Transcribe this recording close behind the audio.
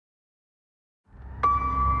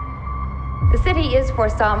The city is for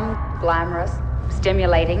some glamorous,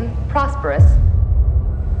 stimulating, prosperous.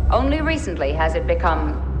 Only recently has it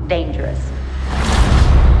become dangerous.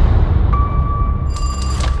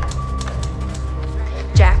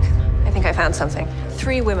 Jack, I think I found something.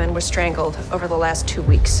 3 women were strangled over the last 2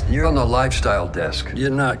 weeks. You're on the lifestyle desk. You're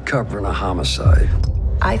not covering a homicide.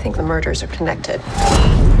 I think the murders are connected.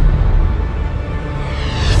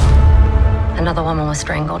 Another woman was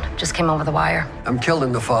strangled. Just came over the wire. I'm killed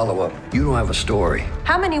in the follow-up. You don't have a story.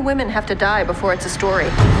 How many women have to die before it's a story?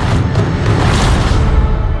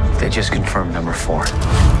 They just confirmed number 4.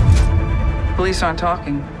 Police aren't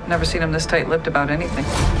talking. Never seen them this tight-lipped about anything.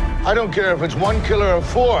 I don't care if it's 1 killer or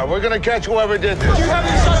 4. We're gonna catch whoever did this. Do you have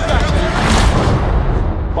any suspects?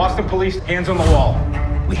 Boston police, hands on the wall.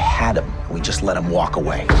 We had him. We just let him walk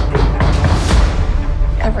away.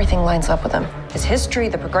 Everything lines up with him. His history,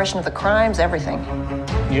 the progression of the crimes, everything.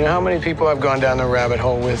 You know how many people I've gone down the rabbit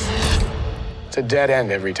hole with? It's a dead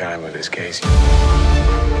end every time with this case.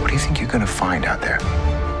 What do you think you're gonna find out there?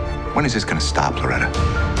 When is this gonna stop, Loretta?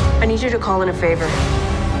 I need you to call in a favor.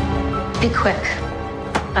 Be quick.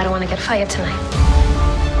 I don't want to get fired tonight.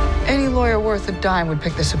 Any lawyer worth a dime would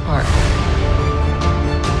pick this apart.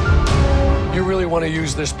 You really want to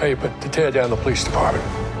use this paper to tear down the police department?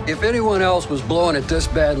 If anyone else was blowing it this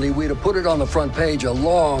badly, we'd have put it on the front page a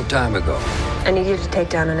long time ago. I need you to take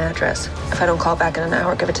down an address. If I don't call back in an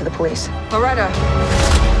hour, give it to the police. Loretta,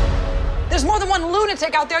 there's more than one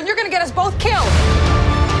lunatic out there, and you're gonna get us both killed.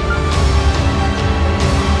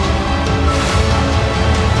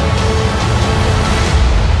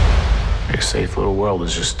 Your safe little world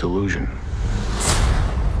is just delusion.